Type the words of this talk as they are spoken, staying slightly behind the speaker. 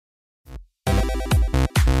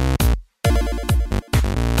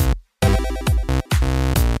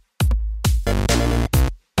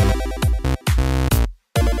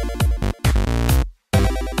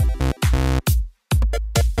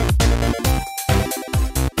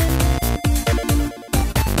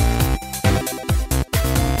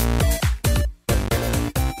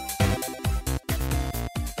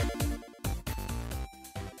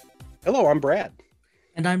Hello, I'm Brad.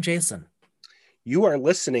 And I'm Jason. You are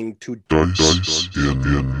listening to Dice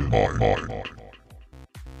in Mind.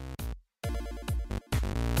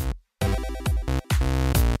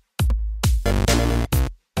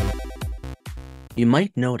 You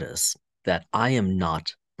might notice that I am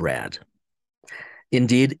not Brad.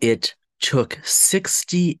 Indeed, it took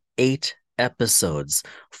 68 episodes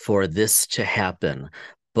for this to happen,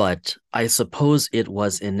 but I suppose it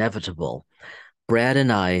was inevitable. Brad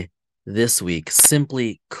and I this week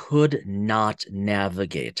simply could not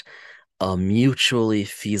navigate a mutually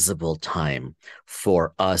feasible time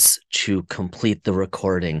for us to complete the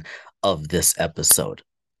recording of this episode.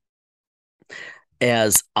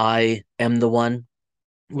 As I am the one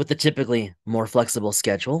with the typically more flexible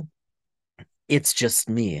schedule, it's just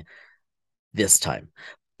me this time.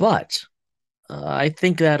 But I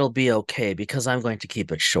think that'll be okay because I'm going to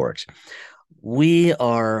keep it short. We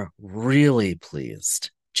are really pleased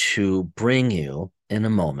to bring you in a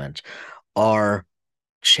moment our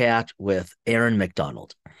chat with Aaron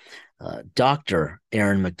McDonald. Dr.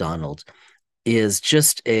 Aaron McDonald is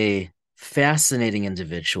just a fascinating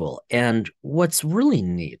individual. And what's really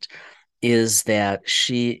neat is that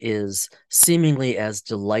she is seemingly as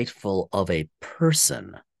delightful of a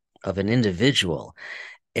person, of an individual,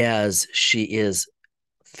 as she is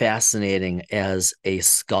fascinating as a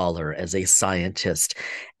scholar, as a scientist,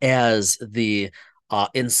 as the,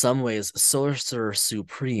 in some ways, sorcerer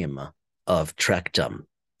supreme of Trekdom.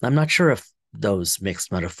 I'm not sure if those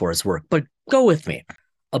mixed metaphors work, but go with me.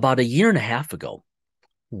 About a year and a half ago,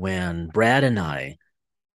 when Brad and I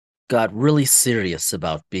got really serious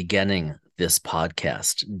about beginning this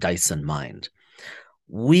podcast, Dice in Mind,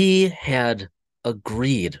 we had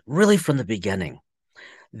agreed really from the beginning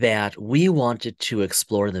that we wanted to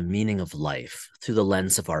explore the meaning of life through the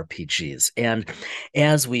lens of RPGs. And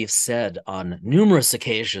as we've said on numerous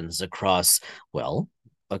occasions across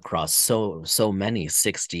so many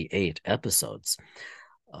 68 episodes,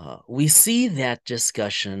 we see that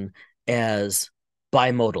discussion as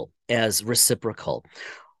bimodal, as reciprocal.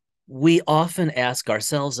 We often ask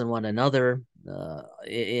ourselves and one another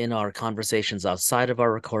in our conversations outside of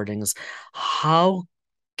our recordings, how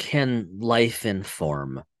can life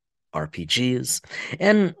inform RPGs?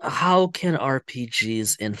 And how can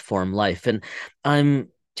RPGs inform life? And I'm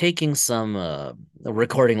taking some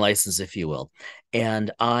recording license, if you will, and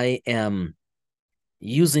I am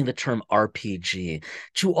using the term RPG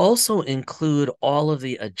to also include all of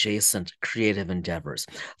the adjacent creative endeavors.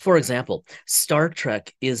 For example, Star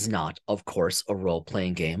Trek is not, of course, a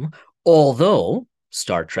role-playing game, although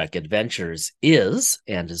Star Trek Adventures is,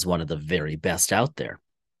 and is one of the very best out there.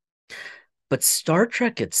 But Star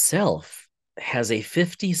Trek itself has a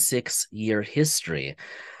 56-year history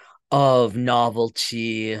of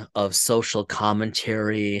novelty, of social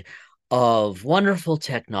commentary, of wonderful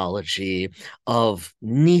technology, of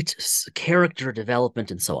neat character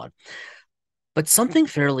development, and so on. But something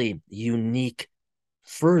fairly unique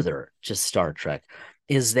further to Star Trek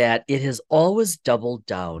is that it has always doubled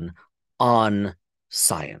down on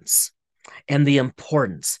science and the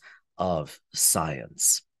importance of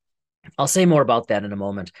science. I'll say more about that in a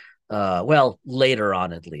moment. Later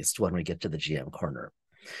on, at least, when we get to the GM corner.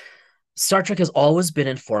 Star Trek has always been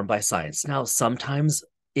informed by science. Now, sometimes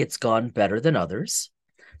it's gone better than others.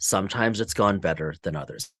 Sometimes it's gone better than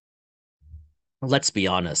others. Let's be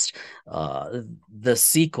honest. The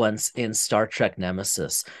sequence in Star Trek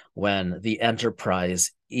Nemesis when the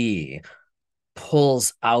Enterprise E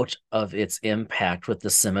pulls out of its impact with the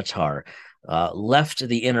scimitar left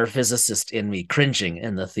the inner physicist in me cringing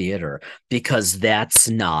in the theater, because that's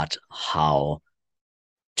not how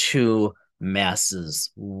two masses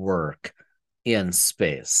work in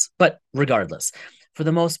space. But regardless, for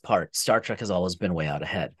the most part, Star Trek has always been way out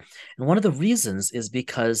ahead. And one of the reasons is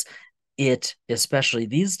because it, especially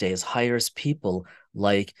these days, hires people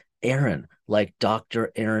like Aaron, like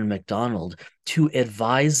Dr. Aaron McDonald, to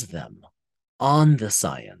advise them on the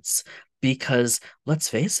science. Because let's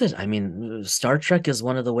face it, I mean, Star Trek is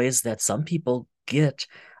one of the ways that some people get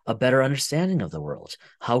a better understanding of the world.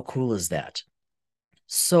 How cool is that?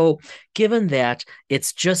 So, given that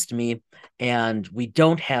it's just me and we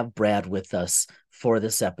don't have Brad with us for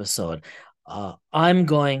this episode, I'm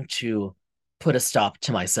going to put a stop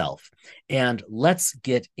to myself and let's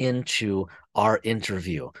get into our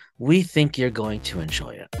interview. We think you're going to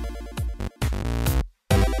enjoy it.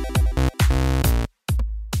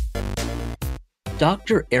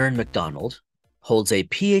 Dr. Aaron McDonald holds a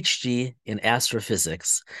PhD in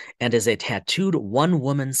astrophysics and is a tattooed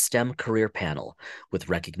one-woman STEM career panel with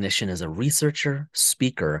recognition as a researcher,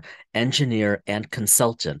 speaker, engineer, and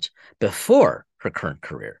consultant before her current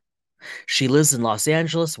career. She lives in Los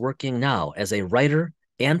Angeles, working now as a writer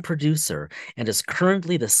and producer, and is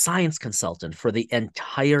currently the science consultant for the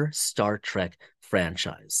entire Star Trek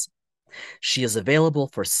franchise. She is available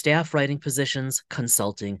for staff writing positions,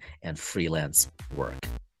 consulting, and freelance work.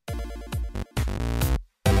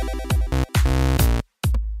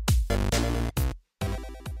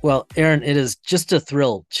 Well, Erin, it is just a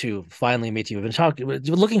thrill to finally meet you. We've been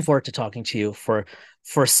looking forward to talking to you for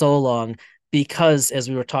so long because, as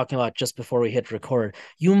we were talking about just before we hit record,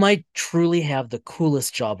 you might truly have the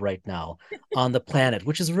coolest job right now on the planet,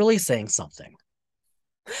 which is really saying something.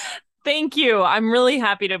 Thank you. I'm really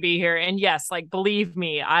happy to be here. And yes, like believe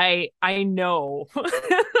me, I know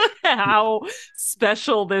how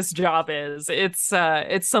special this job is. It's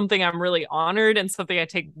something I'm really honored and something I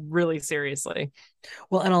take really seriously.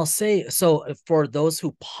 Well, and I'll say so for those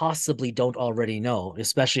who possibly don't already know,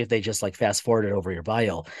 especially if they just like fast forwarded over your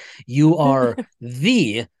bio, you are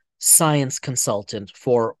the science consultant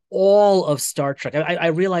for all of Star Trek. I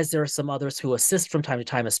realize there are some others who assist from time to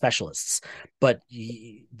time as specialists, but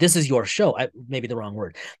this is your show. Maybe the wrong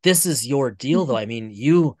word. This is your deal, though. I mean,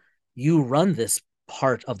 you run this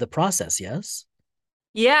part of the process, yes?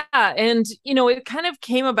 Yeah, and it kind of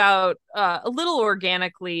came about a little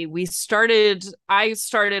organically. I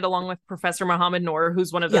started along with Professor Mohammed Noor,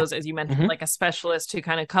 who's one of those, as you mentioned, like a specialist who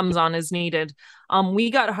kind of comes on as needed.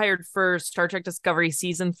 We got hired for Star Trek Discovery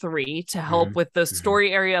Season 3 to help with the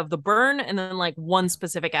story area of the burn, and then like one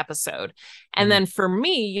specific episode. And then for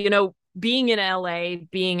me, being in LA,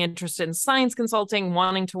 being interested in science consulting,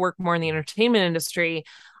 wanting to work more in the entertainment industry,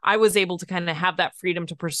 I was able to kind of have that freedom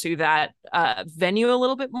to pursue that venue a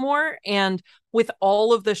little bit more. And with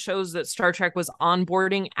all of the shows that Star Trek was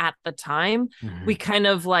onboarding at the time, we kind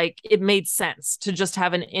of it made sense to just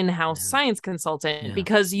have an in-house science consultant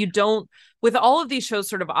because with all of these shows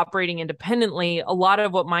sort of operating independently, a lot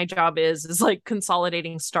of what my job is like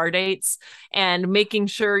consolidating star dates and making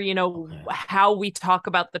sure, how we talk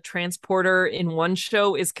about the transporter in one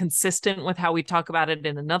show is consistent with how we talk about it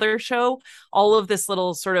in another show. All of this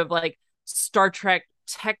little sort of like Star Trek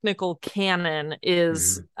technical canon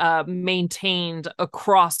is maintained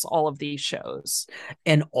across all of these shows.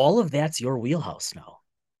 And all of that's your wheelhouse now.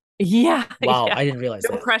 Yeah. Wow, I didn't realize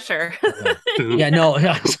no that. Pressure. Yeah, no.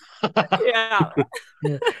 Yeah.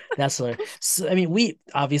 That's hilarious. So, I mean, we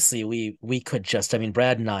could just,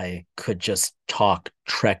 Brad and I could just talk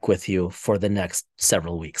Trek with you for the next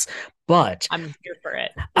several weeks. But I'm here for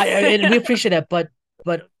it. And we appreciate that. But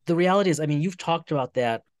the reality is, you've talked about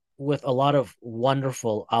that with a lot of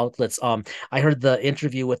wonderful outlets. I heard the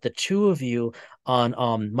interview with the two of you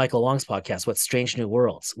on Michael Wong's podcast, What Strange New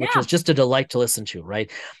Worlds, which was just a delight to listen to,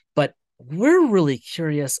 right? But we're really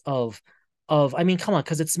curious come on,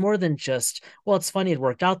 because it's more than just, well, it's funny it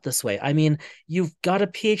worked out this way. You've got a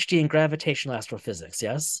PhD in gravitational astrophysics,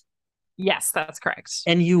 yes? Yes, that's correct.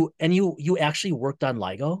 And you actually worked on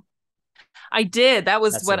LIGO? I did.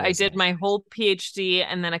 That's what I did my whole PhD,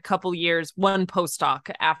 and then a couple years, one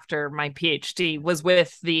postdoc after my PhD was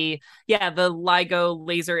with the LIGO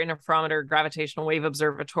Laser Interferometer Gravitational Wave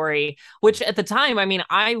Observatory, which at the time,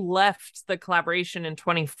 I left the collaboration in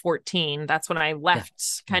 2014. That's when I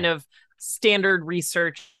left kind of standard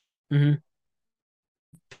research. But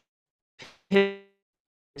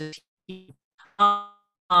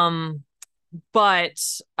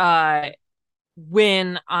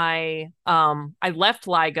when I left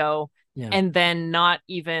LIGO, and then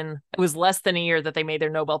it was less than a year that they made their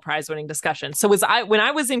Nobel Prize winning discussion. So when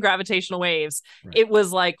I was in gravitational waves, it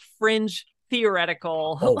was like fringe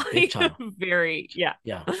theoretical, big time. very yeah.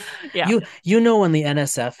 When the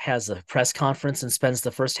NSF has a press conference and spends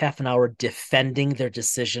the first half an hour defending their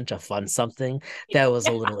decision to fund something, that was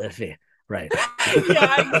a little iffy. Right.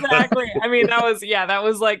 Yeah, exactly.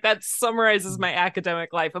 That summarizes my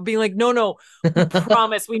academic life of being like, no, we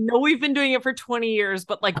promise. We know we've been doing it for 20 years,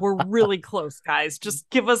 but we're really close, guys. Just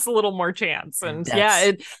give us a little more chance. And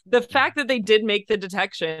the fact that they did make the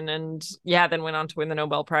detection and then went on to win the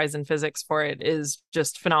Nobel Prize in physics for it is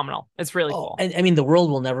just phenomenal. It's really cool. And the world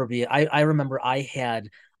will never be. I remember I had,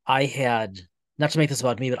 not to make this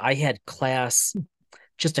about me, but I had class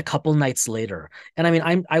just a couple nights later. And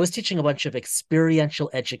I was teaching a bunch of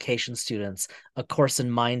experiential education students a course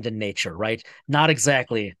in mind and nature, right? Not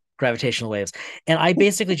exactly gravitational waves. And I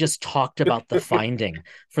basically just talked about the finding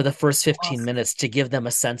for the first 15 minutes to give them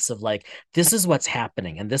a sense of this is what's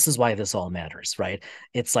happening and this is why this all matters, right?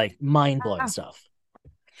 It's mind-blowing stuff.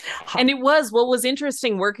 And what was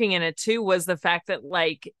interesting working in it too was the fact that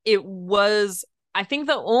it was I think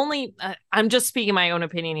the only I'm just speaking my own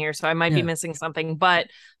opinion here, so I might be missing something, but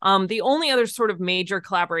the only other sort of major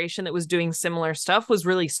collaboration that was doing similar stuff was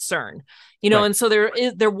really CERN, and so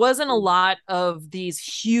there wasn't a lot of these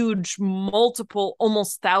huge, multiple,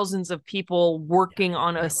 almost thousands of people working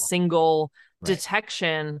on a single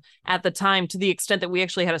detection at the time, to the extent that we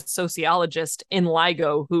actually had a sociologist in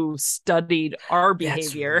LIGO who studied our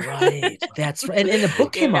behavior. That's right. And the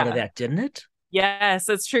book came out of that, didn't it? Yes,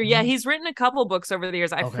 that's true. Yeah, he's written a couple books over the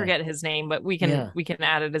years. I forget his name, but we can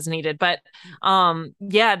add it as needed. But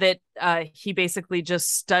he basically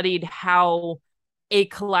just studied how a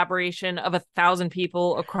collaboration of 1,000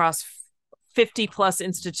 people across 50 plus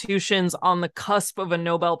institutions on the cusp of a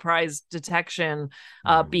Nobel Prize detection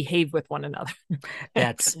behave with one another.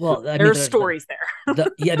 That's there are stories there.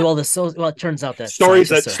 It turns out that stories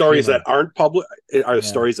that aren't published are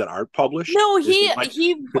stories that aren't published. No,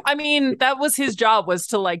 I mean, that was his job, was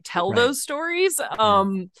to like tell those stories.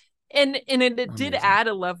 And it did add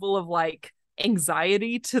a level of like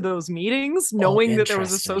anxiety to those meetings, knowing that there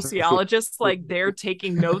was a sociologist like there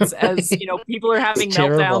taking notes as people are having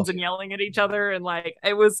meltdowns and yelling at each other, and like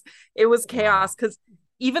it was chaos. Because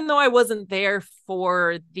even though I wasn't there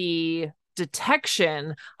for the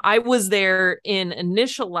detection, I was there in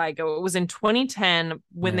initial LIGO. It was in 2010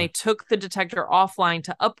 when they took the detector offline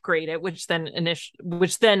to upgrade it, which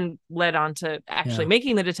then led on to actually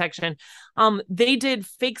making the detection. They did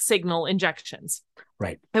fake signal injections.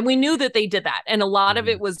 Right. And we knew that they did that. And a lot of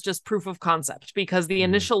it was just proof of concept, because the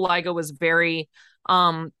initial LIGO was very,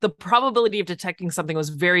 the probability of detecting something was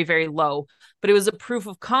very, very low, but it was a proof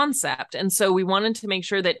of concept. And so we wanted to make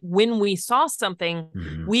sure that when we saw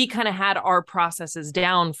something, we kind of had our processes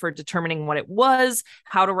down for determining what it was,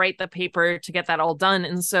 how to write the paper to get that all done.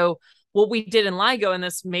 And so what we did in LIGO, and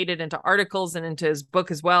this made it into articles and into his book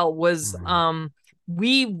as well, was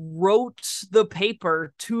we wrote the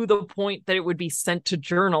paper to the point that it would be sent to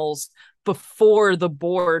journals before the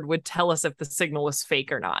board would tell us if the signal was fake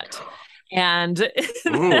or not. And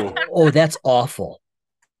that's awful.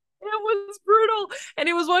 It was brutal. And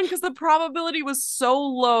it was one because the probability was so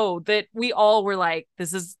low that we all were like,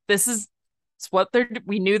 this is what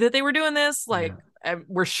we knew that they were doing this. Like,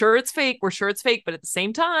 we're sure it's fake. But at the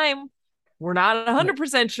same time, we're not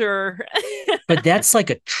 100% sure. But that's like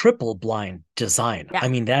a triple blind design. I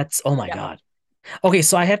mean, that's, oh my God. Okay,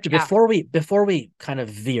 so I have to, before we kind of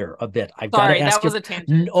veer a bit, I've got to ask that was a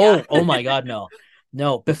tangent. Oh my God,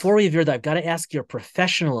 no. Before we veer, I've got to ask your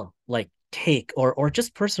professional take or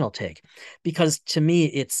just personal take, because to me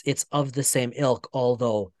it's of the same ilk,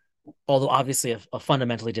 although obviously a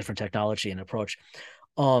fundamentally different technology and approach.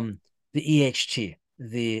 The EHT,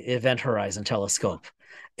 the Event Horizon Telescope.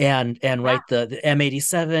 And the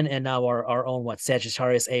M87, and now our own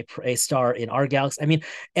Sagittarius A star in our galaxy. I mean,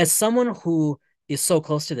 as someone who is so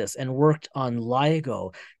close to this and worked on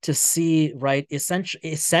LIGO, to see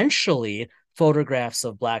essentially photographs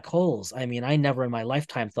of black holes. I mean, I never in my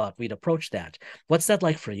lifetime thought we'd approach that. What's that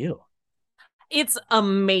like for you? It's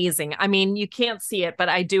amazing. I mean, you can't see it, but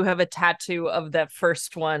I do have a tattoo of that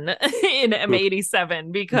first one in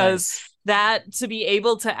M87, because that, to be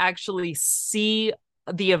able to actually see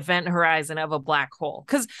the event horizon of a black hole,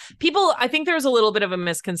 because I think there's a little bit of a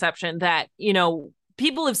misconception that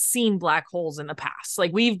people have seen black holes in the past.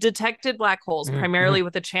 Like, we've detected black holes primarily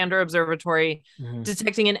with the Chandra Observatory,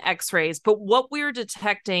 detecting in X-rays. But what we're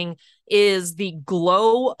detecting is the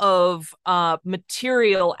glow of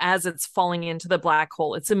material as it's falling into the black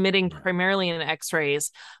hole. It's emitting primarily in X-rays.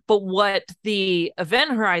 But what the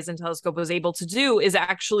Event Horizon Telescope was able to do is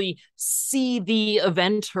actually see the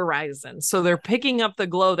event horizon. So they're picking up the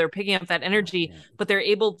glow, they're picking up that energy, but they're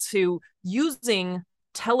able to, using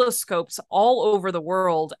telescopes all over the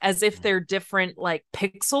world as if they're different like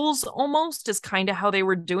pixels, almost, is kind of how they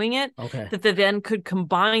were doing it. That they then could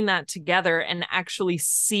combine that together and actually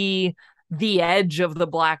see the edge of the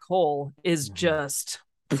black hole is just,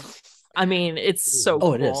 I mean, it's so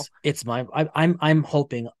cool. It is. It's I'm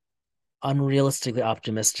hoping unrealistically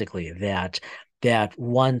optimistically that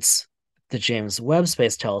once the James Webb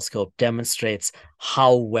Space Telescope demonstrates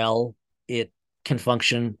how well it can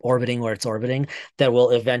function orbiting where it's orbiting, that we'll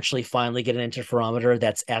eventually finally get an interferometer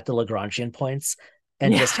that's at the Lagrangian points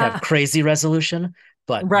and just have crazy resolution.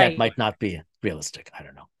 But that might not be realistic. I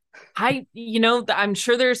don't know. I'm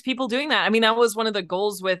sure there's people doing that. I mean, that was one of the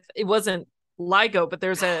goals with, it wasn't LIGO, but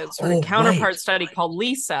there's a sort of counterpart study called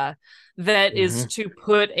LISA that is to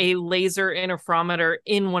put a laser interferometer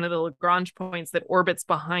in one of the Lagrange points that orbits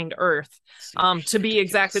behind Earth, to be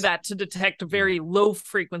exactly that, to detect very low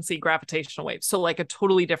frequency gravitational waves. So like a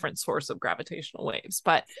totally different source of gravitational waves,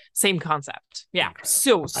 but same concept. Yeah.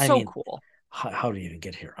 So cool. how do you even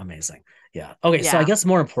get here? Amazing. Yeah. Okay. So I guess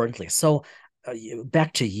more importantly,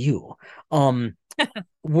 back to you.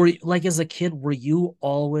 Were like as a kid, were you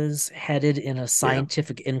always headed in a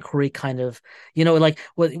scientific inquiry kind of, like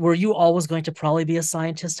were you always going to probably be a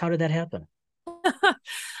scientist? How did that happen?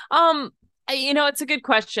 It's a good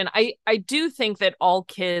question. I do think that all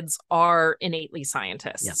kids are innately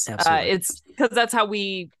scientists. Yes, absolutely. It's because that's how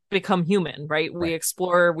we become human, right? We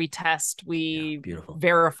explore, we test, we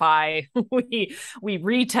verify, we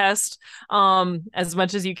retest as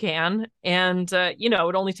much as you can. And it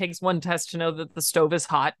only takes one test to know that the stove is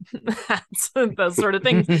hot. That's those sort of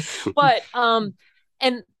things. But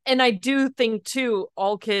and I do think too,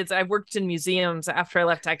 all kids, I worked in museums after I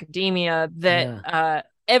left academia that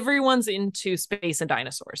everyone's into space and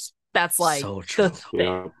dinosaurs. That's like so the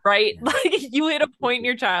thing, right? Yeah. Like you hit a point in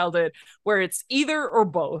your childhood where it's either or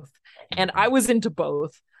both. And I was into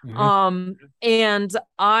both. Mm-hmm. And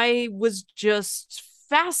I was just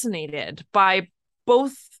fascinated by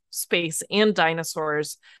both space and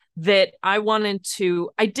dinosaurs that I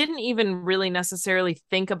didn't even really necessarily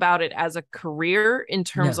think about it as a career in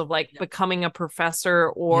terms of like becoming a professor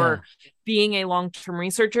or being a long-term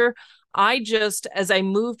researcher. I just, as I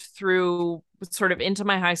moved through sort of into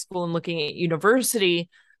my high school and looking at university,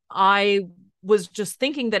 I was just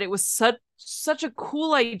thinking that it was such a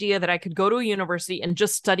cool idea that I could go to a university and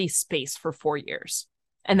just study space for 4 years.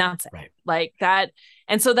 And that's it. Right. Like that.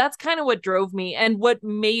 And so that's kind of what drove me. And what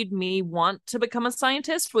made me want to become a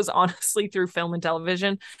scientist was honestly through film and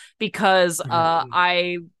television, because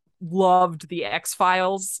I loved the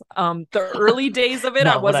X-Files. The early days of it,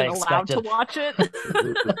 I wasn't allowed to watch it.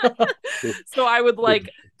 So I would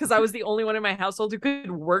because I was the only one in my household who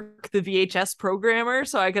could work the VHS programmer,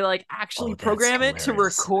 so I could actually program it to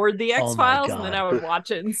record the X-Files, and then I would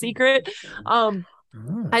watch it in secret.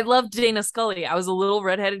 I loved Dana Scully. I was a little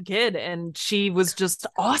redheaded kid, and she was just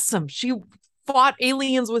awesome. She fought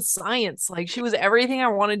aliens with science. Like, she was everything I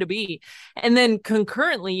wanted to be. And then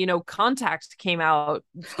concurrently, Contact came out.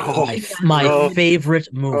 My favorite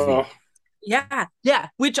movie. Yeah.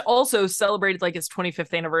 Which also celebrated its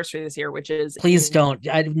 25th anniversary this year, which is don't.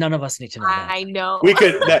 None of us need to know that. I know. We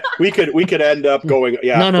could end up going.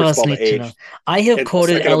 Yeah. None of us need to know. I have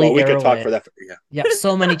quoted Ellie Arroway. We could talk for that.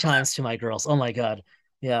 So many times to my girls. Oh my God.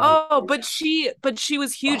 Yeah. Oh, but she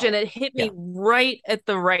was huge, and it hit me right at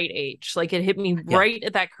the right age. Like, it hit me right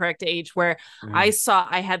at that correct age where I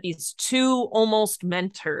had these two almost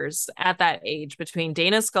mentors at that age between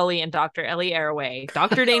Dana Scully and Dr. Ellie Arroway,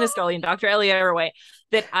 Dr. Dana Scully and Dr. Ellie Arroway,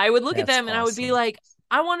 that I would look at them and I would be like,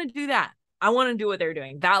 I want to do that. I want to do what they're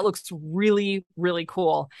doing. That looks really, really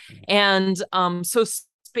cool. And so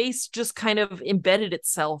space just kind of embedded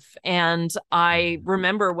itself. And I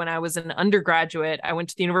remember when I was an undergraduate, I went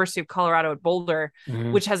to the University of Colorado at Boulder,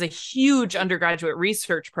 which has a huge undergraduate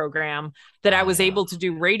research program that I was able to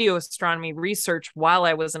do radio astronomy research while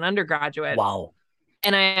I was an undergraduate. Wow.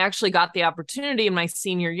 And I actually got the opportunity in my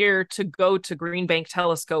senior year to go to Green Bank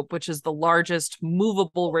Telescope, which is the largest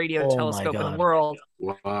movable radio telescope in the world.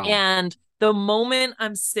 Wow. And the moment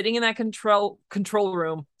I'm sitting in that control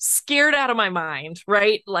room, scared out of my mind,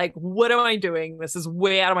 right? Like, what am I doing? This is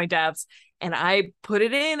way out of my depths. And I put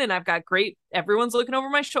it in, and I've got everyone's looking over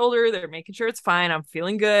my shoulder. They're making sure it's fine. I'm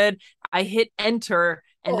feeling good. I hit enter,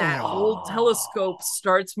 and that whole telescope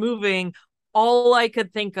starts moving. All I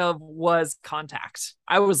could think of was Contact.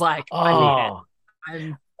 I was like, I made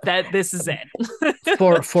it. This is it.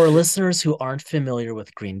 for listeners who aren't familiar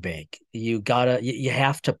with Green Bank, you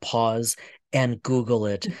have to pause and Google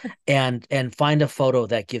it and find a photo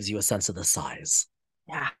that gives you a sense of the size.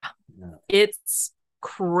 Yeah. It's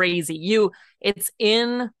crazy.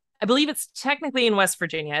 I believe it's technically in West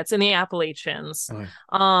Virginia. It's in the Appalachians.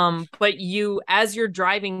 But as you're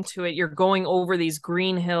driving to it, you're going over these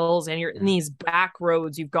green hills and you're in these back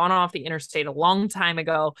roads. You've gone off the interstate a long time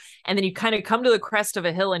ago. And then you kind of come to the crest of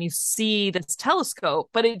a hill and you see this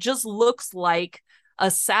telescope, but it just looks like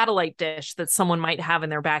a satellite dish that someone might have in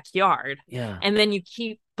their backyard. Yeah. And then you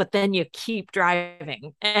keep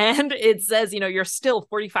driving, and it says, you're still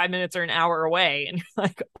 45 minutes or an hour away. And you're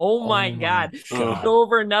like, oh my God. Go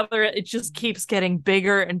over another. It just keeps getting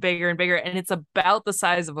bigger and bigger and bigger. And it's about the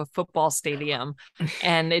size of a football stadium.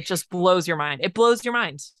 And it just blows your mind. It blows your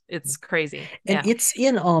mind. It's crazy. And it's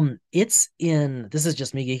in, this is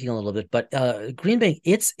just me geeking a little bit, but Green Bank,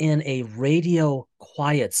 it's in a radio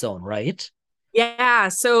quiet zone, right? Yeah,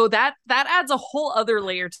 so that adds a whole other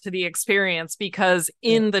layer to the experience, because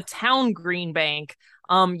in the town Green Bank,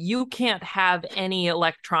 you can't have any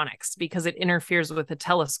electronics because it interferes with the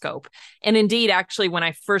telescope. And indeed, actually, when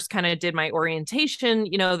I first kind of did my orientation,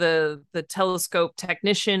 the telescope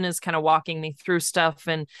technician is kind of walking me through stuff,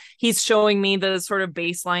 and he's showing me the sort of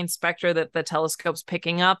baseline spectra that the telescope's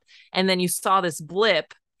picking up. And then you saw this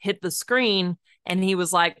blip hit the screen, and he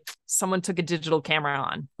was like, someone took a digital camera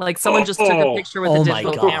on. Like someone just took a picture with a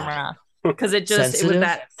digital camera. Because it was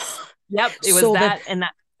that. Yep, it was and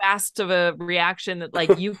that fast of a reaction that like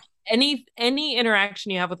any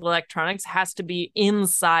interaction you have with electronics has to be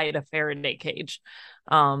inside a Faraday cage.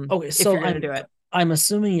 Okay, so if you're gonna do it. I'm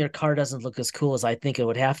assuming your car doesn't look as cool as I think it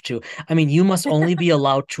would have to. I mean, you must only be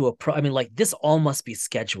allowed to this all must be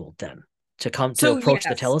scheduled then to approach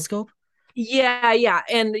the telescope. Yeah.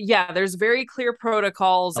 And there's very clear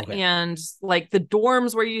protocols, and like the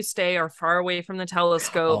dorms where you stay are far away from the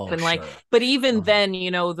telescope. But even then,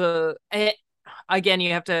 again,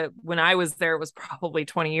 you have to, when I was there, it was probably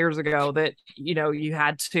 20 years ago that, you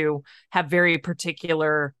had to have very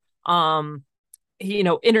particular,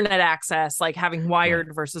 internet access, like having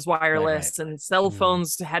wired versus wireless, and cell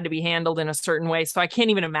phones had to be handled in a certain way. So I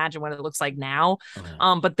can't even imagine what it looks like now.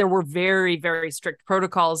 But there were very, very strict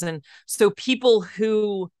protocols. And so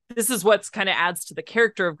this is what's kind of adds to the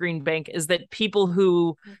character of Green Bank, is that people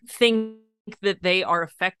who think that they are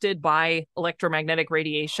affected by electromagnetic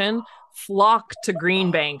radiation flock to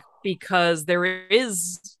Green Bank because there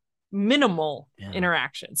is minimal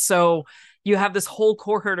interaction. So you have this whole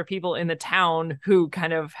cohort of people in the town who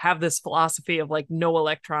kind of have this philosophy of like no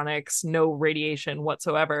electronics, no radiation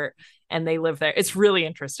whatsoever, and they live there. It's really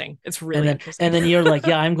interesting. Interesting. And then you're like,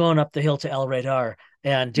 I'm going up the hill to El Radar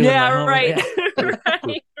and doing my homework.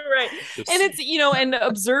 Right. Right. And it's, and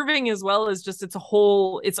observing as well as just its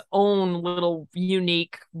own little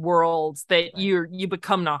unique world that you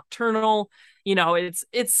become nocturnal. It's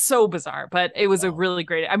so bizarre, but it was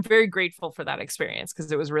I'm very grateful for that experience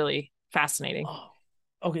because it was really fascinating.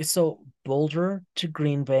 Okay, so Boulder to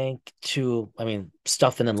Green Bank to,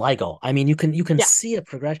 stuff, and then LIGO. You can see a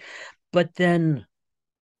progression, but then,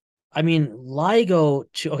 LIGO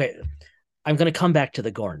to, okay, I'm going to come back to the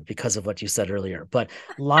Gorn because of what you said earlier, but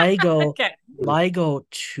LIGO, LIGO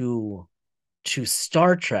to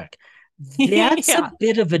Star Trek, that's a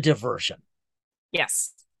bit of a diversion.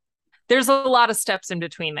 Yes. There's a lot of steps in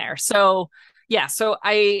between there. So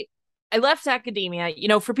I left academia,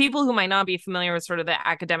 for people who might not be familiar with sort of the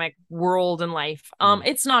academic world and life.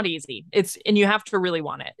 It's not easy. And you have to really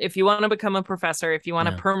want it. If you want to become a professor, if you want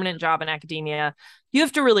a permanent job in academia, you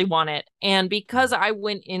have to really want it. And because I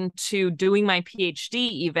went into doing my PhD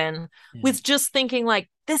even with just thinking like,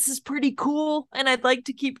 this is pretty cool and I'd like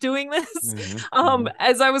to keep doing this.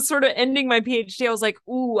 As I was sort of ending my PhD, I was like,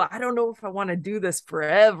 ooh, I don't know if I want to do this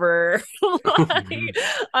forever.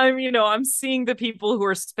 I'm seeing the people who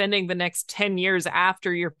are spending the next 10 years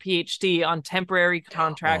after your PhD on temporary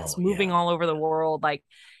contracts, moving all over the world. Like,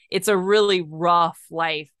 it's a really rough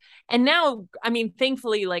life. And now,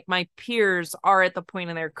 thankfully, like my peers are at the point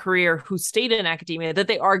in their career who stayed in academia that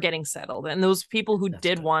they are getting settled. And those people who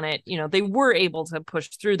did want it, they were able to push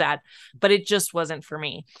through that, but it just wasn't for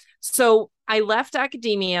me. So I left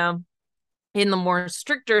academia in the more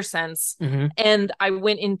stricter sense. And I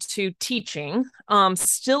went into teaching,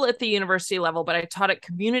 still at the university level, but I taught at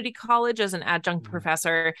community college as an adjunct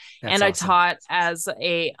professor. That's awesome. I taught as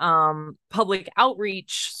a public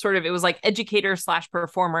outreach it was like educator /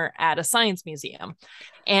 performer at a science museum.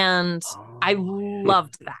 And I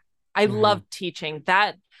loved that. I loved teaching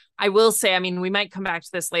that. I will say, we might come back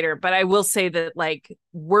to this later, but I will say that like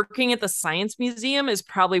working at the science museum is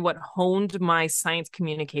probably what honed my science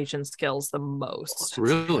communication skills the most.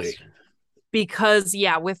 Really? Because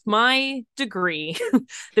with my degree,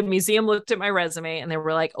 the museum looked at my resume and they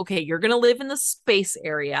were like, okay, you're going to live in the space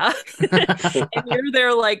area and you're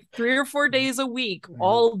there like 3 or 4 days a week,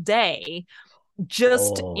 all day,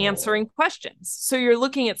 just answering questions. So you're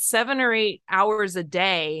looking at 7 or 8 hours a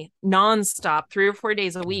day, nonstop, 3 or 4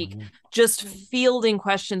 days a week, just fielding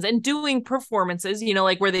questions and doing performances,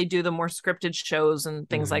 like where they do the more scripted shows and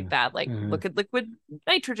things like that, like look at liquid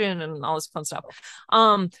nitrogen and all this fun stuff.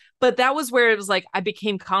 But that was where it was like, I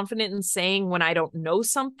became confident in saying when I don't know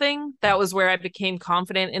something. That was where I became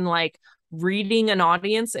confident in like reading an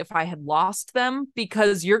audience if I had lost them,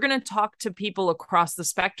 because you're going to talk to people across the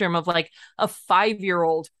spectrum of like a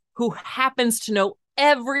 5-year-old who happens to know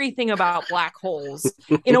everything about black holes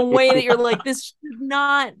in a way that you're like, there's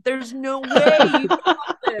no way you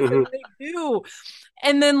got this. And they do.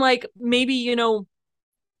 And then like maybe,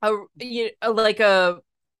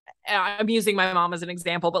 I'm using my mom as an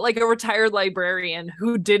example, but like a retired librarian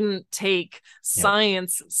who didn't take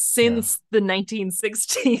science since the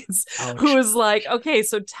 1960s, who was like, okay,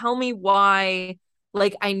 so tell me why.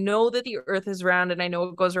 Like, I know that the earth is round and I know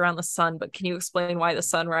it goes around the sun, but can you explain why the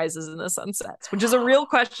sun rises and the sun sets? Which is a real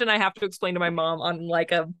question I have to explain to my mom on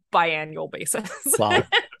like a biannual basis. Wow.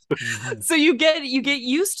 So you get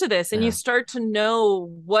used to this, and you start to know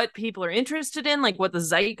what people are interested in, like what the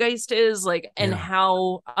zeitgeist is, like, and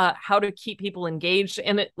how to keep people engaged.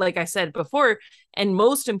 And it, like I said before, and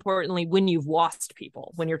most importantly, when you've lost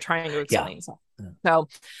people, when you're trying to explain something. So,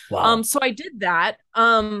 so I did that.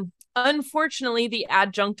 Unfortunately, the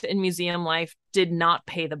adjunct in museum life did not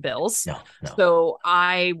pay the bills. No. So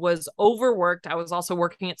I was overworked. I was also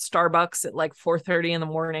working at Starbucks at like 4:30 in the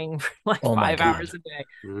morning for like 5 hours a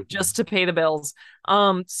day just to pay the bills.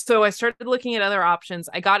 So I started looking at other options.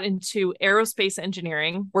 I got into aerospace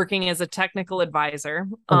engineering, working as a technical advisor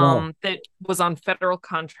that was on federal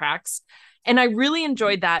contracts. And I really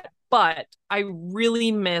enjoyed that, but I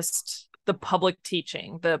really missed the public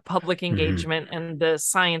teaching, the public engagement, and the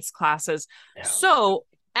science classes. So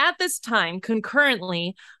at this time,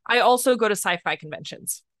 concurrently, I also go to sci-fi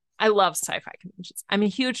conventions. I love sci-fi conventions. I'm a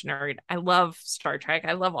huge nerd. I love Star Trek.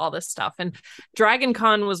 I love all this stuff. And Dragon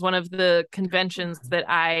Con was one of the conventions that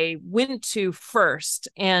I went to first.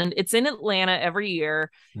 And it's in Atlanta every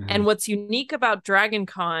year. And what's unique about Dragon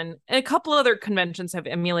Con, and a couple other conventions have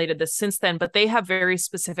emulated this since then, but they have very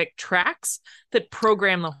specific tracks that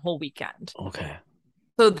program the whole weekend. Okay.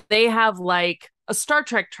 So they have like a Star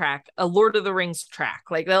Trek track, a Lord of the Rings track.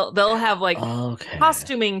 Like they'll have like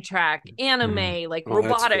costuming track, anime, like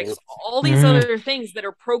robotics, all these other things that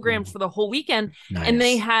are programmed for the whole weekend. And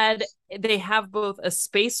they have both a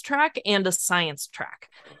space track and a science track.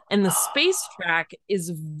 And the space track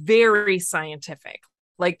is very scientific.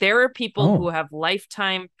 Like there are people who have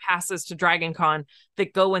lifetime passes to Dragon Con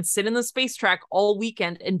that go and sit in the space track all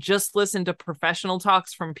weekend and just listen to professional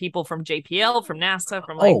talks from people from JPL, from NASA,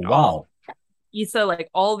 from like ESA, like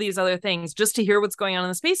all these other things, just to hear what's going on in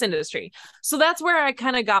the space industry. So that's where I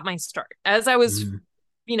kind of got my start. As I was,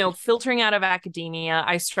 filtering out of academia,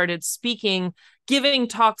 I started speaking, giving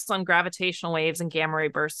talks on gravitational waves and gamma ray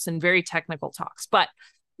bursts, and very technical talks. But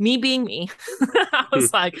me being me, I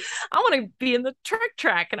was like, I want to be in the Trek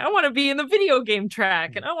track, and I want to be in the video game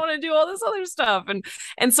track, and I want to do all this other stuff.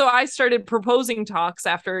 And so I started proposing talks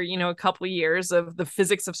after, a couple of years of the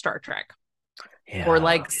physics of Star Trek. Or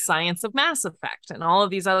like science of Mass Effect and all of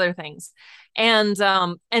these other things. And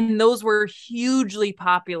those were hugely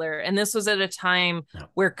popular. And this was at a time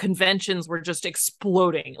where conventions were just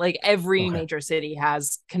exploding. Like every major city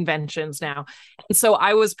has conventions now. And so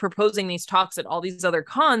I was proposing these talks at all these other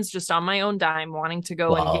cons just on my own dime, wanting to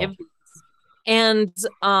go and give these.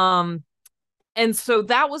 And so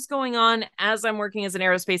that was going on as I'm working as an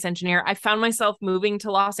aerospace engineer. I found myself moving to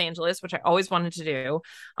Los Angeles, which I always wanted to do.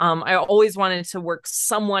 I always wanted to work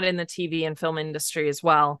somewhat in the TV and film industry as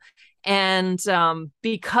well. And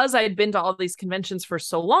because I'd been to all these conventions for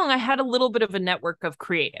so long, I had a little bit of a network of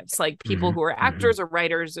creatives, like people who were actors or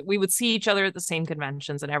writers. We would see each other at the same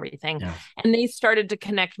conventions and everything. And they started to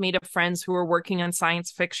connect me to friends who were working on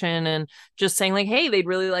science fiction and just saying like, hey, they'd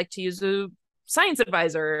really like to use a science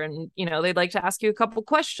advisor, and they'd like to ask you a couple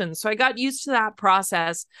questions. So I got used to that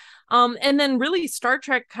process, and then really Star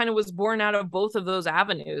Trek kind of was born out of both of those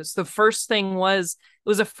avenues. The first thing was, it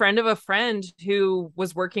was a friend of a friend who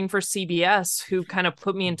was working for CBS who kind of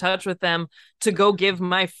put me in touch with them to go give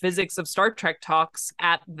my physics of Star Trek talks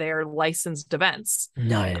at their licensed events.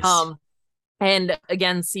 Nice. And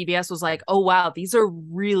again, CBS was like, oh, wow, these are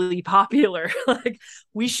really popular. Like,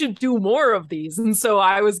 we should do more of these. And so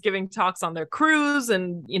I was giving talks on their cruise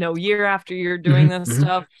and, year after year doing this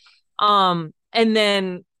stuff. And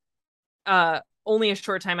then only a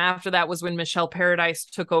short time after that was when Michelle Paradise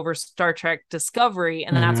took over Star Trek Discovery.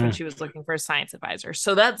 And that's when she was looking for a science advisor.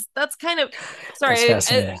 So that's kind of, sorry. That's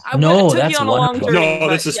fascinating. I took you on a long journey. No,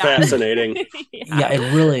 this is fascinating.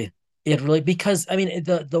 It really, because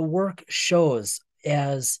the work shows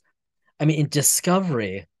in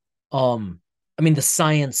Discovery, the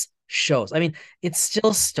science shows. It's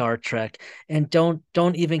still Star Trek, and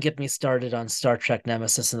don't even get me started on Star Trek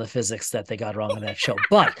Nemesis and the physics that they got wrong in that show.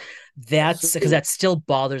 But that's because that still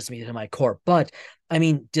bothers me to my core. But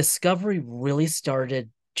Discovery really started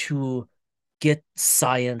to get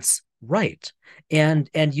science right. And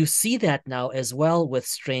you see that now as well with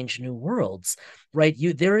Strange New Worlds, right?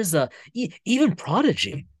 There is even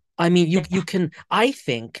Prodigy. You can, I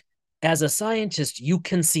think, as a scientist, you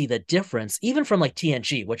can see the difference, even from like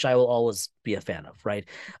TNG, which I will always be a fan of, right?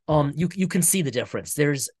 You can see the difference.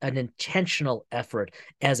 There's an intentional effort.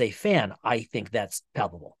 As a fan, I think that's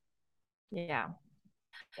palpable. Yeah.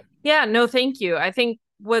 Yeah, no, thank you. I think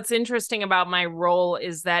what's interesting about my role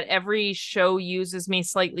is that every show uses me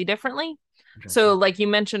slightly differently. So like you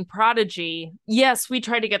mentioned Prodigy, yes, we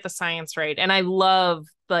try to get the science right. And I love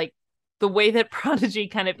like the way that Prodigy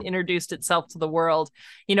kind of introduced itself to the world.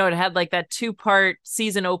 You know, it had like that 2-part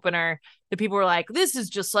season opener that people were like, this is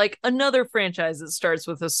just like another franchise that starts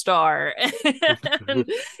with a star.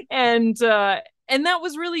 and that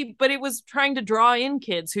was really, but it was trying to draw in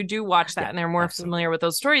kids who do watch that and they're more familiar with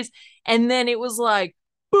those stories. And then it was like,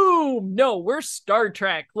 boom, no, we're Star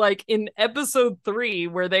Trek. Like in episode 3,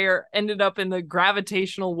 where they ended up in the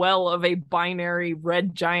gravitational well of a binary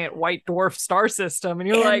red giant white dwarf star system. And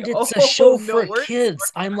you're like, it's a show for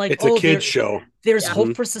kids. I'm like, it's a kid's show. There's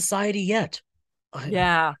hope for society yet.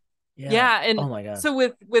 Yeah. And oh my God. So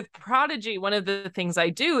with Prodigy, one of the things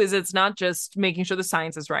I do is it's not just making sure the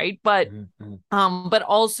science is right, but but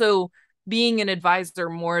also being an advisor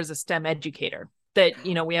more as a STEM educator. That,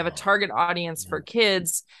 you know, we have a target audience for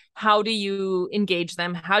kids. How do you engage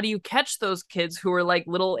them? How do you catch those kids who are like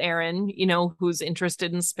little Aaron, you know, who's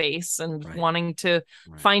interested in space and wanting to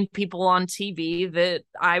find people on TV that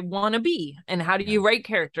I want to be? And how do you write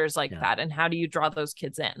characters like that? And how do you draw those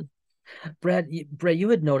kids in? Brad, you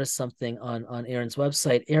had noticed something on Aaron's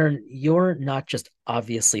website. Aaron, you're not just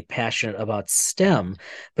obviously passionate about STEM,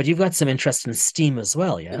 but you've got some interest in STEAM as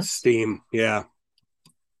well, yes? STEAM, yeah.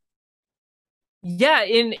 Yeah,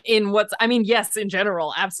 in what's, I mean, yes, in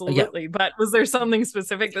general, absolutely. But was there something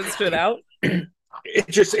specific that stood out?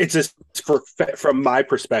 It's just from my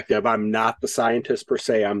perspective, I'm not the scientist per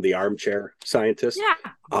se. I'm the armchair scientist. Yeah.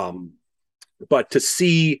 But to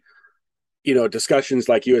see, you know, discussions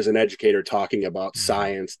like you as an educator talking about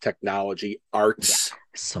science, technology, arts,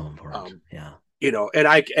 so important. You know, and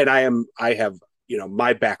I have, you know,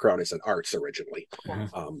 my background is in arts originally.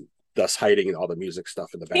 Thus hiding all the music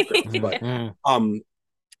stuff in the background.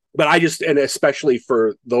 But I just, and especially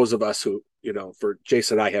for those of us who, you know, for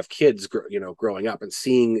Jason and I have kids, you know, growing up and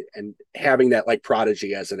seeing and having that like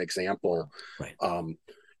Prodigy as an example.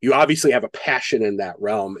 You obviously have a passion in that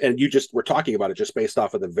realm, and you just were talking about it just based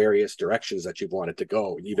off of the various directions that you've wanted to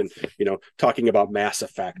go. Even, you know, talking about Mass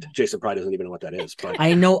Effect. Jason probably doesn't even know what that is, but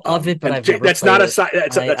I know of it, but that's not a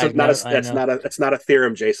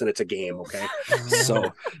theorem, Jason. It's a game. Okay.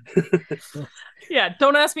 So yeah,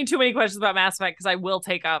 don't ask me too many questions about Mass Effect because I will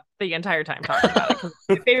take up the entire time talking about it. It's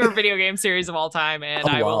my favorite video game series of all time, and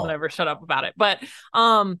I will never shut up about it. But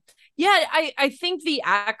yeah, I think the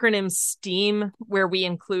acronym STEAM, where we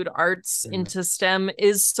include arts into STEM,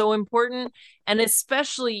 is so important. And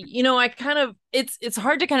especially, you know, it's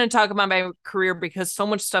hard to kind of talk about my career because so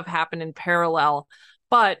much stuff happened in parallel.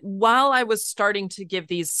 But while I was starting to give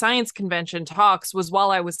these science convention talks was while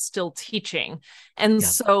I was still teaching. And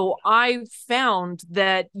so I found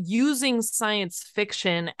that using science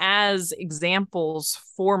fiction as examples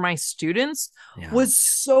for my students was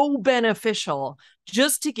so beneficial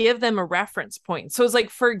just to give them a reference point. So it's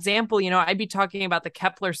like, for example, you know, I'd be talking about the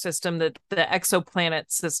Kepler system, the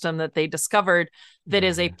exoplanet system that they discovered that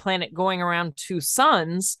is a planet going around 2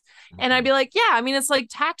 suns. And I'd be like, yeah, I mean, it's like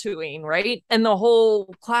Tatooine, right? And the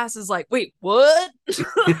whole class is like, wait, what?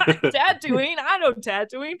 Tatooine? I know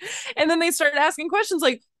Tatooine. And then they started asking questions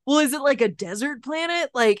like, well, is it like a desert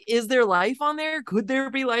planet? Like, is there life on there? Could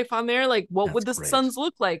there be life on there? Like, what would the suns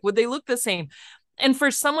look like? Would they look the same? And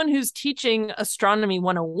for someone who's teaching Astronomy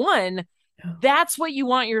 101, that's what you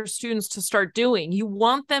want your students to start doing. You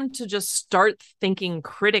want them to just start thinking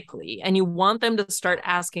critically, and you want them to start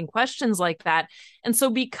asking questions like that. And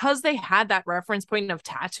so because they had that reference point of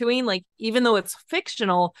Tatooine, like, even though it's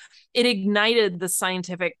fictional, it ignited the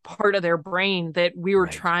scientific part of their brain that we were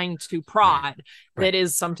trying to prod that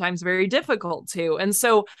is sometimes very difficult to. And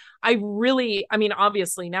so I mean,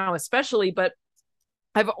 obviously now especially, but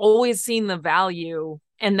I've always seen the value.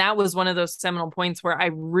 And that was one of those seminal points where I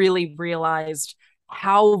really realized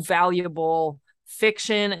how valuable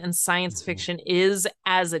fiction and science fiction is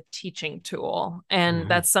as a teaching tool.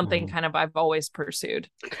 And that's something kind of I've always pursued.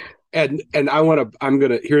 And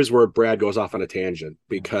here's where Brad goes off on a tangent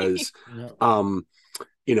because,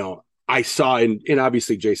 you know, I saw and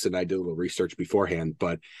obviously Jason and I did a little research beforehand,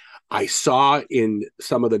 but I saw in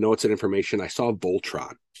some of the notes and information, I saw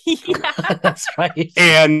Voltron. Yeah, that's right.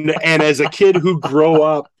 And as a kid who grew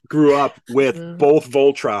up with both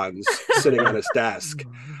Voltrons sitting on his desk,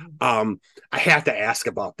 I have to ask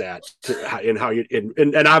about that and how you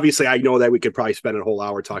and obviously I know that we could probably spend a whole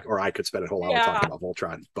hour talking, or I could spend a whole hour talking about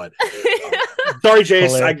Voltron. But sorry,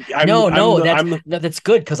 Jace. That's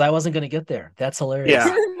good because I wasn't going to get there. That's hilarious.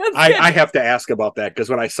 Yeah, I have to ask about that because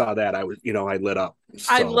when I saw that, I lit up.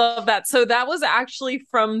 So. I love that. So that was actually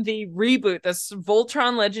from the reboot, this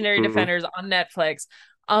Voltron Legendary Defenders on Netflix.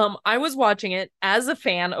 I was watching it as a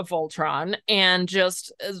fan of Voltron and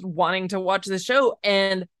just wanting to watch the show,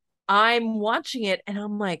 and I'm watching it and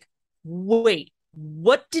I'm like, wait,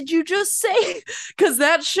 what did you just say? Because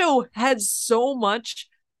that show had so much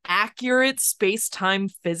accurate space-time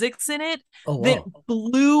physics in it that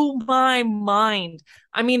blew my mind.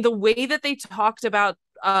 I mean, the way that they talked about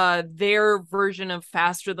their version of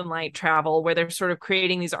faster than light travel, where they're sort of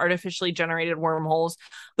creating these artificially generated wormholes,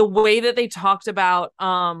 the way that they talked about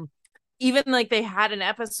even like they had an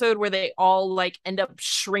episode where they all like end up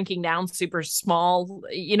shrinking down super small,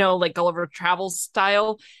 like Gulliver Travel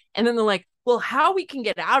style, and then they're like, well, how we can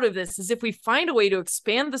get out of this is if we find a way to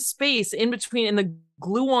expand the space in between, in the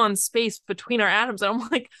gluon space between our atoms. And I'm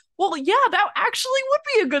like, well, yeah, that actually would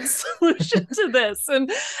be a good solution to this.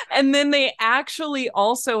 And then they actually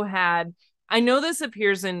also had, I know this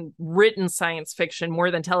appears in written science fiction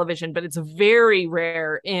more than television, but it's very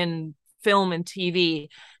rare in film and TV.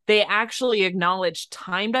 They actually acknowledge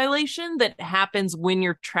time dilation that happens when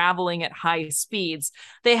you're traveling at high speeds.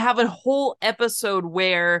 They have a whole episode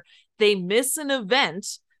where they miss an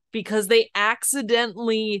event because they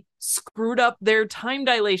accidentally screwed up their time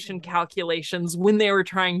dilation calculations when they were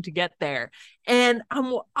trying to get there. And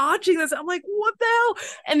I'm watching this, I'm like, what the hell?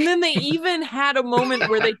 And then they even had a moment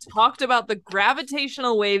where they talked about the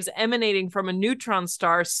gravitational waves emanating from a neutron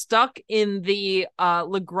star stuck in the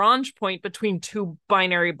Lagrange point between two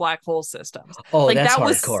binary black hole systems. Oh, like that's that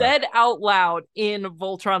was hardcore. Said out loud in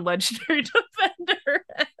Voltron Legendary Defender.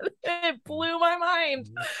 It blew my mind.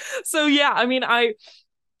 So yeah, I mean,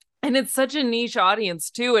 and it's such a niche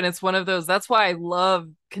audience too. And it's one of those, that's why I love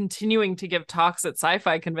continuing to give talks at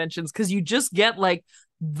sci-fi conventions, because you just get like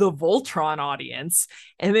the Voltron audience.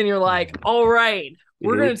 And then you're like, all right,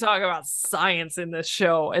 we're going to talk about science in this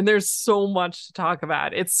show. And there's so much to talk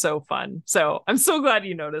about. It's so fun. So I'm so glad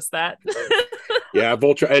you noticed that. Yeah,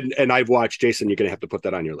 Voltron. And I've watched, Jason, you're going to have to put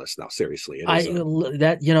that on your list now. Seriously.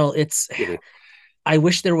 I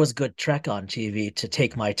wish there was good Trek on TV to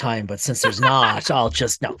take my time, but since there's not, I'll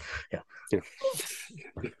just no. Yeah.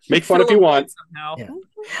 Make fun if you want.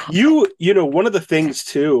 Yeah. One of the things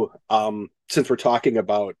too, since we're talking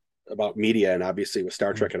about media and obviously with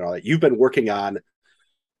Star Trek and all that, you've been working on,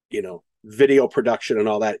 video production and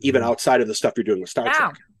all that, even outside of the stuff you're doing with Star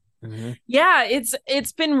Trek. Mm-hmm. Yeah,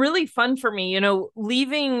 it's been really fun for me,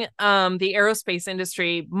 leaving the aerospace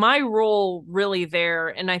industry. My role really there,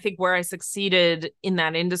 and I think where I succeeded in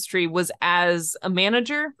that industry, was as a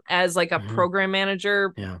manager, as like a program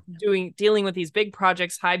manager, dealing with these big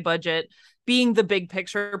projects, high budget, being the big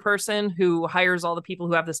picture person who hires all the people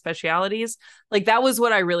who have the specialities. Like that was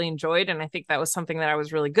what I really enjoyed, and I think that was something that I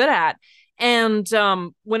was really good at. And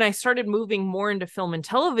when I started moving more into film and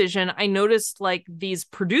television, I noticed like these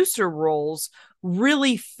producer roles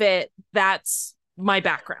really fit. That's my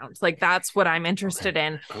background. Like that's what I'm interested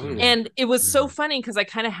in. And it was so funny because I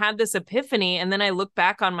kind of had this epiphany, and then I look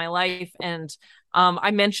back on my life, and I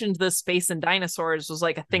mentioned the space and dinosaurs was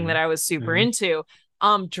like a thing that I was super into.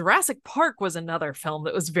 Jurassic Park was another film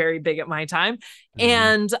that was very big at my time.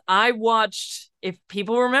 And I watched, if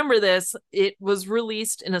people remember this, it was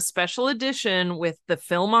released in a special edition with the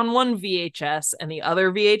film on one VHS, and the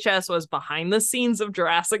other VHS was behind the scenes of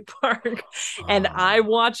Jurassic Park. And I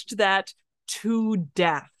watched that to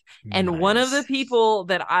death. And one of the people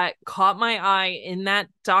that I caught my eye in that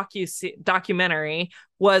documentary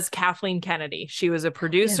was Kathleen Kennedy. She was a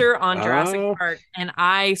producer on Jurassic Park, and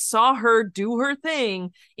I saw her do her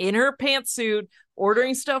thing in her pantsuit,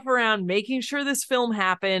 ordering stuff around, making sure this film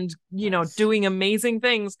happened, doing amazing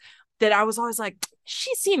things that I was always like,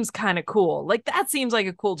 she seems kind of cool. Like that seems like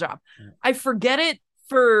a cool job. I forget it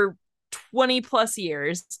for 20 plus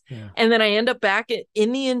years. And then I end up back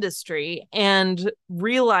in the industry and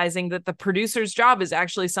realizing that the producer's job is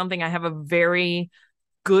actually something I have a very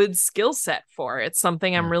good skill set for. It's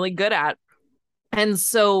something I'm really good at. And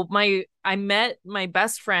so I met my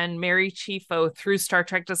best friend, Mary Chieffo, through Star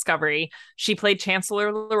Trek Discovery. She played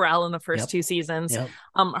Chancellor L'Rell in the first two seasons.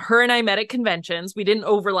 Her and I met at conventions. We didn't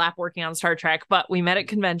overlap working on Star Trek, but we met at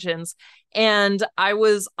conventions. And I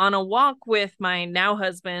was on a walk with my now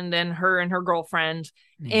husband and her girlfriend.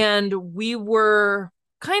 And we were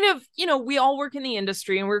kind of, we all work in the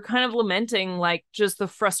industry, and we're kind of lamenting like just the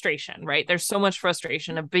frustration, right? There's so much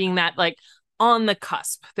frustration of being that like on the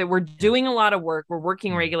cusp, that we're doing a lot of work, we're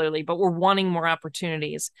working regularly, but we're wanting more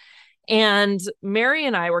opportunities. And Mary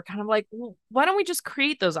and I were kind of like, well, why don't we just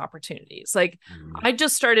create those opportunities? Like, I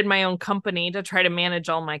just started my own company to try to manage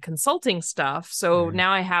all my consulting stuff. So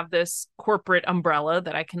now I have this corporate umbrella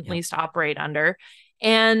that I can at least operate under.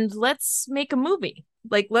 And let's make a movie.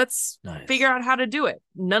 Like, let's figure out how to do it.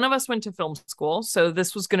 None of us went to film school, so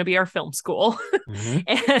this was going to be our film school.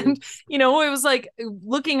 And, you know, it was like,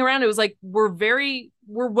 looking around, it was like, we're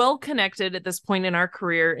well connected at this point in our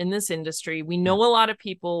career in this industry. We know a lot of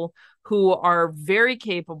people who are very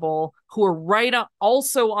capable, who are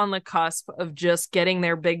also on the cusp of just getting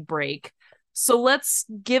their big break. So let's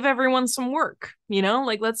give everyone some work, you know,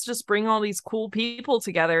 like, let's just bring all these cool people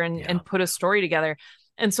together and put a story together.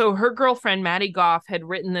 And so her girlfriend, Maddie Goff, had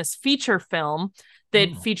written this feature film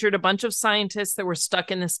that featured a bunch of scientists that were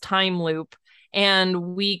stuck in this time loop.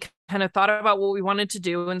 And we kind of thought about what we wanted to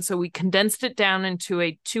do. And so we condensed it down into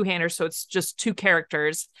a two-hander. So it's just two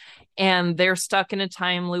characters and they're stuck in a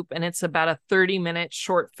time loop. And it's about a 30-minute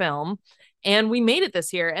short film. And we made it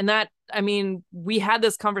this year. And that, I mean, we had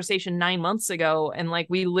this conversation 9 months ago, and like,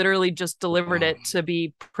 we literally just delivered it to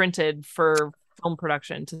be printed for film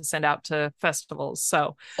production to send out to festivals.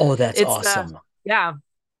 So that's awesome. Yeah,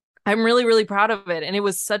 I'm really, really proud of it. And it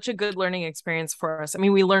was such a good learning experience for us. I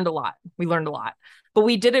mean, we learned a lot, but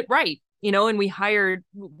we did it right, you know, and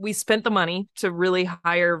we spent the money to really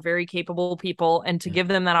hire very capable people and to give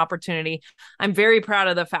them that opportunity. I'm very proud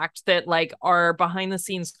of the fact that like our behind the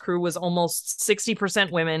scenes crew was almost 60%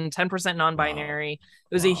 women, 10% non-binary.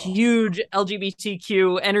 It was a huge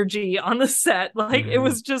LGBTQ energy on the set. Like it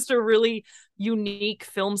was just a really unique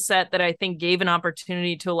film set that I think gave an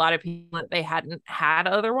opportunity to a lot of people that they hadn't had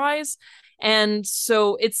otherwise. And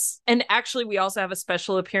so and actually we also have a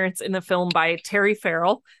special appearance in the film by Terry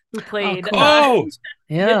Farrell, who played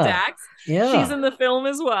Dax. She's in the film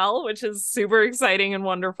as well, which is super exciting and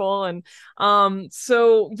wonderful. And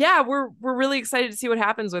so yeah, we're really excited to see what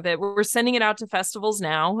happens with it. We're sending it out to festivals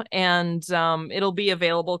now, and it'll be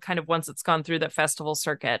available kind of once it's gone through the festival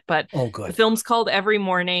circuit. But the film's called Every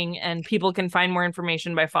Morning, and people can find more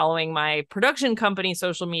information by following my production company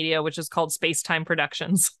social media, which is called Space Time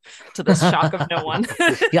Productions, to the shock of no one.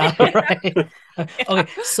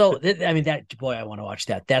 Okay, so I mean, I want to watch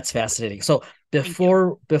that. That's fascinating. So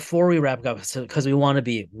before we wrap up, because we want to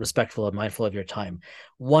be respectful and mindful of your time,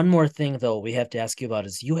 one more thing though we have to ask you about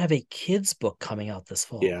is you have a kids book coming out this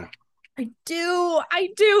fall. I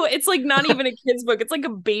do. It's like not even a kid's book. It's like a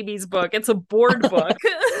baby's book. It's a board book.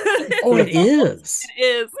 It is. It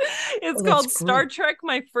is. It's called Star Trek: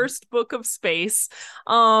 My First Book of Space.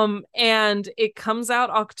 And it comes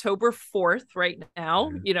out October 4th right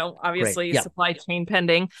now. You know, obviously supply chain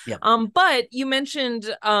pending. But you mentioned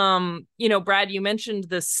you know, Brad, you mentioned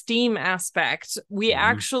the STEAM aspect. We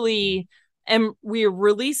actually we're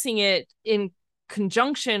releasing it in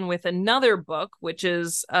conjunction with another book, which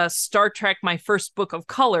is Star Trek: My First Book of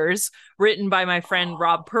Colors, written by my friend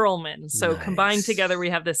Rob Perlman. So combined together, we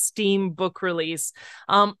have the STEAM book release.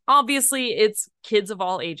 Obviously, it's kids of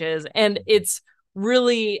all ages, and it's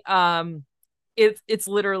really it's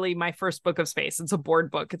literally my first book of space. It's a board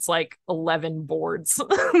book. It's like 11 boards,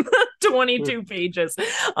 22 pages,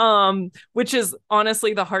 which is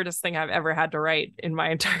honestly the hardest thing I've ever had to write in my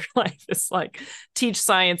entire life. Is like teach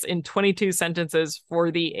science in 22 sentences for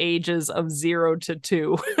the ages of 0 to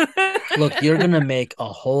 2. Look, you're going to make a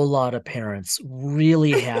whole lot of parents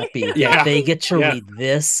really happy that they get to read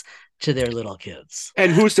this to their little kids.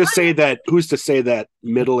 And who's to say that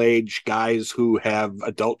middle-aged guys who have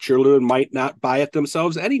adult children might not buy it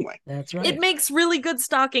themselves anyway? That's right. It makes really good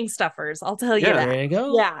stocking stuffers, I'll tell you that. There you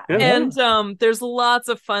go. Yeah. And there's lots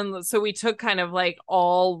of fun. So we took kind of like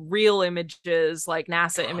all real images, like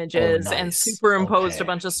NASA images, and superimposed a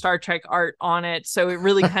bunch of Star Trek art on it. So it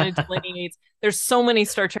really kind of delineates. There's so many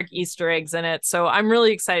Star Trek Easter eggs in it. So I'm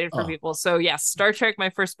really excited for people. So yes, Star Trek: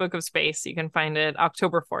 My First Book of Space. You can find it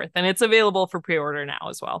October 4th. And it's available for pre-order now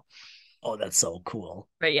as well. Oh, that's so cool.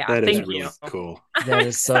 But yeah, that thank is really you. Cool. That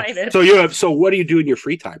is so excited. So what do you do in your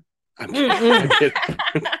free time? I'm kidding.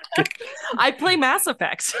 I play Mass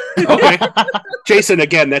Effect. Okay. Jason,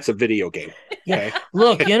 again, that's a video game. Okay.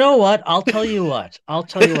 Look, you know what? I'll tell you what.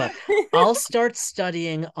 I'll start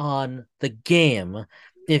studying on the game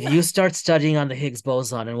if you start studying on the Higgs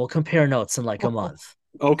boson, and we'll compare notes in like a month.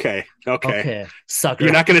 Okay. Sucker.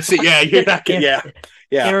 You're not going to see. Yeah, you're not going. Yeah.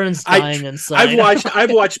 Yeah, Aaron's dying inside.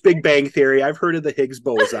 I've watched Big Bang Theory. I've heard of the Higgs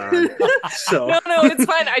boson. So no, it's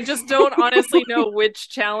fine. I just don't honestly know which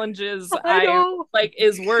challenges I like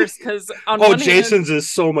is worse. Because Jason's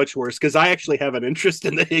is so much worse because I actually have an interest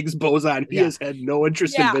in the Higgs boson. He has had no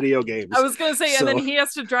interest in video games. I was gonna say, and then he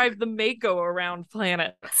has to drive the Mako around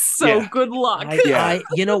planet. So good luck.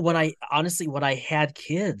 When I had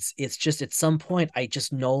kids, it's just at some point I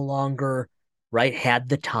just no longer had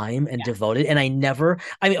the time and devoted, and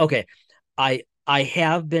I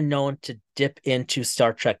have been known to dip into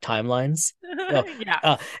Star Trek timelines.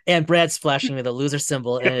 And Brad's flashing me the loser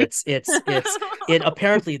symbol, and it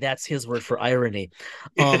apparently that's his word for irony.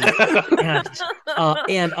 I'm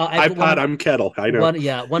kettle. I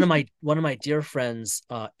know. One of my dear friends,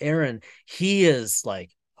 Aaron, he is like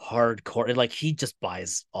hardcore, like he just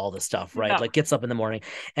buys all the stuff, like gets up in the morning,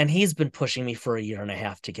 and he's been pushing me for a year and a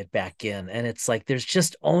half to get back in, and it's like there's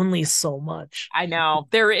just only so much. I know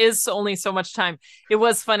there is only so much time. It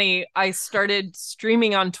was funny, I started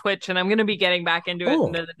streaming on Twitch, and I'm going to be getting back into it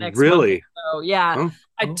in the next month. So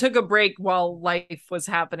I took a break while life was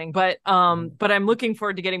happening, but I'm looking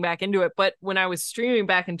forward to getting back into it. But when I was streaming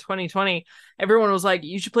back in 2020, everyone was like,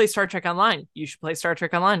 you should play Star Trek Online. You should play Star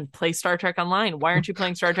Trek Online. Play Star Trek Online. Why aren't you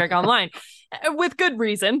playing Star Trek Online? With good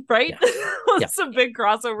reason, right? It's a big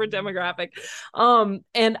crossover demographic.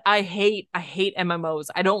 And I hate MMOs.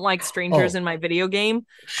 I don't like strangers in my video game.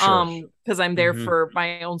 Because I'm there for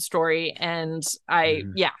my own story, and I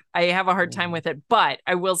have a hard time with it. But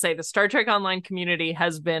I will say the Star Trek Online community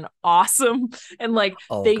has been awesome, and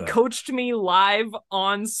they coached me live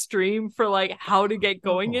on stream for how to get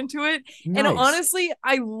going into it. Nice. And honestly,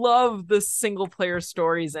 I love the single player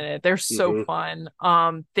stories in it. They're so fun.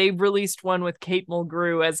 They released one with Kate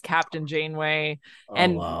Mulgrew as Captain Janeway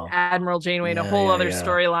and Admiral Janeway, and a whole other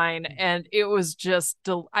storyline, and it was just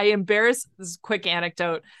this is a quick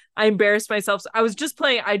anecdote. I embarrassed myself. I was just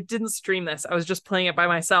playing. I didn't stream this. I was just playing it by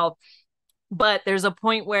myself. But there's a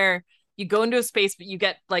point where you go into a space, but you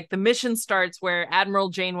get the mission starts where Admiral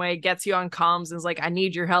Janeway gets you on comms and is like, I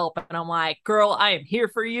need your help. And I'm like, girl, I am here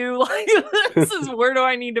for you. This is where do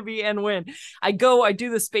I need to be and when? I do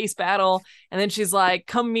the space battle. And then she's like,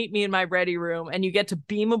 come meet me in my ready room. And you get to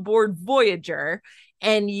beam aboard Voyager.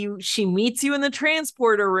 And she meets you in the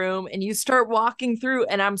transporter room, and you start walking through,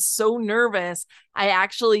 and I'm so nervous. I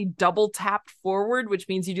actually double tapped forward, which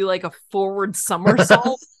means you do a forward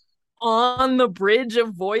somersault on the bridge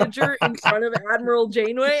of Voyager in front of Admiral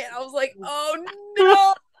Janeway. I was like, oh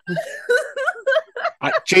no.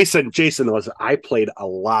 Jason I played a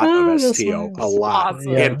lot of STO, a lot.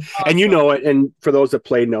 Awesome. And you know it, and for those that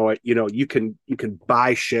play know it, you can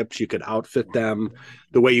buy ships, you can outfit them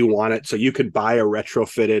the way you want it. So you could buy a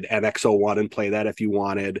retrofitted NX-01 and play that if you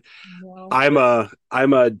wanted. Wow.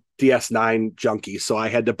 I'm a DS9 junkie, so I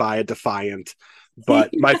had to buy a Defiant.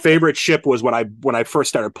 But my favorite ship was when I first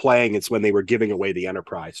started playing. It's when they were giving away the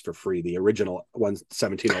Enterprise for free, the original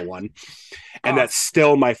 1701, and that's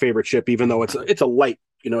still my favorite ship, even though it's a light,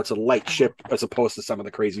 it's a light ship as opposed to some of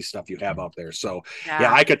the crazy stuff you have out there. So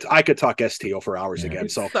I could talk STO for hours again.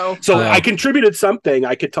 So I contributed something.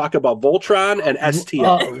 I could talk about Voltron and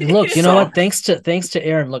STO. Look, you know what? Thanks to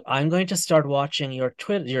Aaron. Look, I'm going to start watching your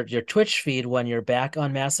Twitch feed when you're back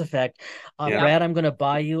on Mass Effect. Brad, I'm going to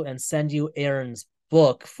buy you and send you Aaron's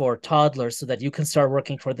book for toddlers so that you can start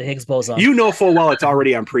working toward the Higgs boson. You know full well it's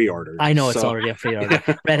already on pre-order. I know it's already on pre-order.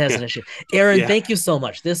 Brad has an issue. Aaron, thank you so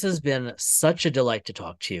much. This has been such a delight to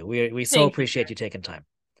talk to you. We so appreciate you taking time.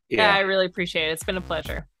 Yeah, I really appreciate it. It's been a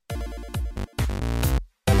pleasure.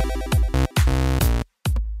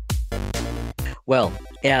 Well,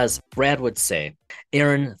 as Brad would say,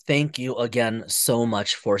 Aaron, thank you again so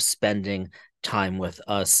much for spending time with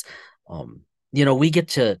us. We get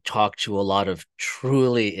to talk to a lot of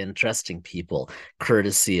truly interesting people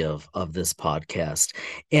courtesy of this podcast.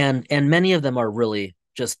 And many of them are really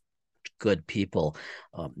just good people.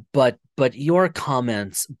 But your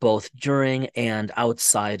comments both during and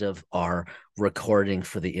outside of our recording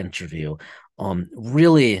for the interview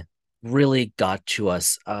really got to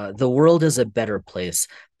us. The world is a better place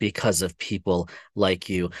because of people like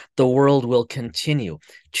you. The world will continue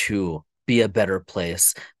to be a better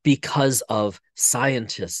place because of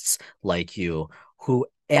scientists like you who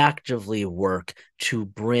actively work to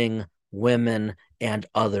bring women and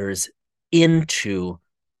others into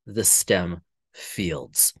the STEM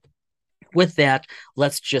fields. With that,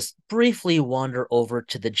 let's just briefly wander over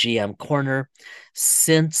to the GM corner.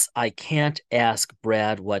 Since I can't ask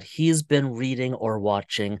Brad what he's been reading or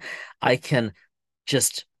watching, I can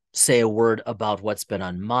just say a word about what's been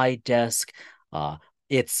on my desk.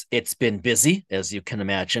 It's been busy, as you can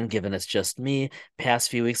imagine, given it's just me. Past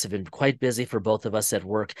few weeks have been quite busy for both of us at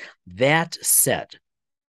work. That said,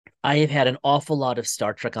 I have had an awful lot of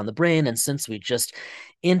Star Trek on the brain, and since we just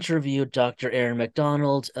interviewed Dr. Aaron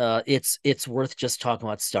McDonald, it's worth just talking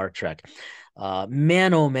about Star Trek.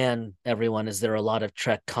 Man, oh man, everyone, is there a lot of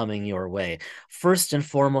Trek coming your way. First and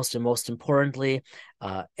foremost, and most importantly,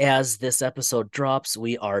 as this episode drops,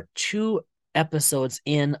 we are 2 episodes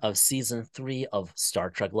in of season 3 of Star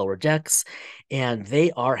Trek Lower Decks, and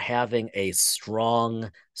they are having a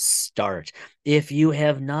strong start. If you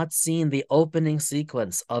have not seen the opening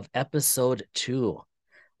sequence of episode 2,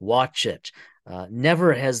 watch it.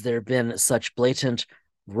 Never has there been such blatant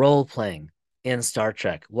role playing in Star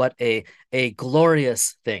Trek. What a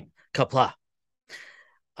glorious thing. Qapla'.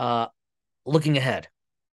 Looking ahead,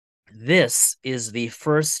 this is the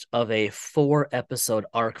first of a 4-episode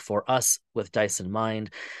arc for us with Dice in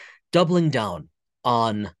Mind, doubling down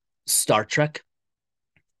on Star Trek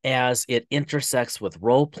as it intersects with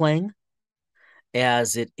role-playing,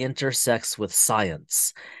 as it intersects with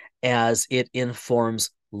science, as it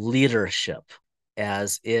informs leadership,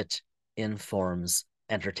 as it informs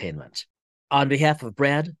entertainment. On behalf of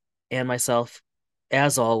Brad and myself,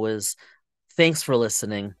 as always, thanks for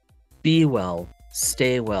listening. Be well.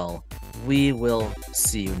 Stay well. We will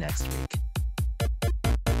see you next week.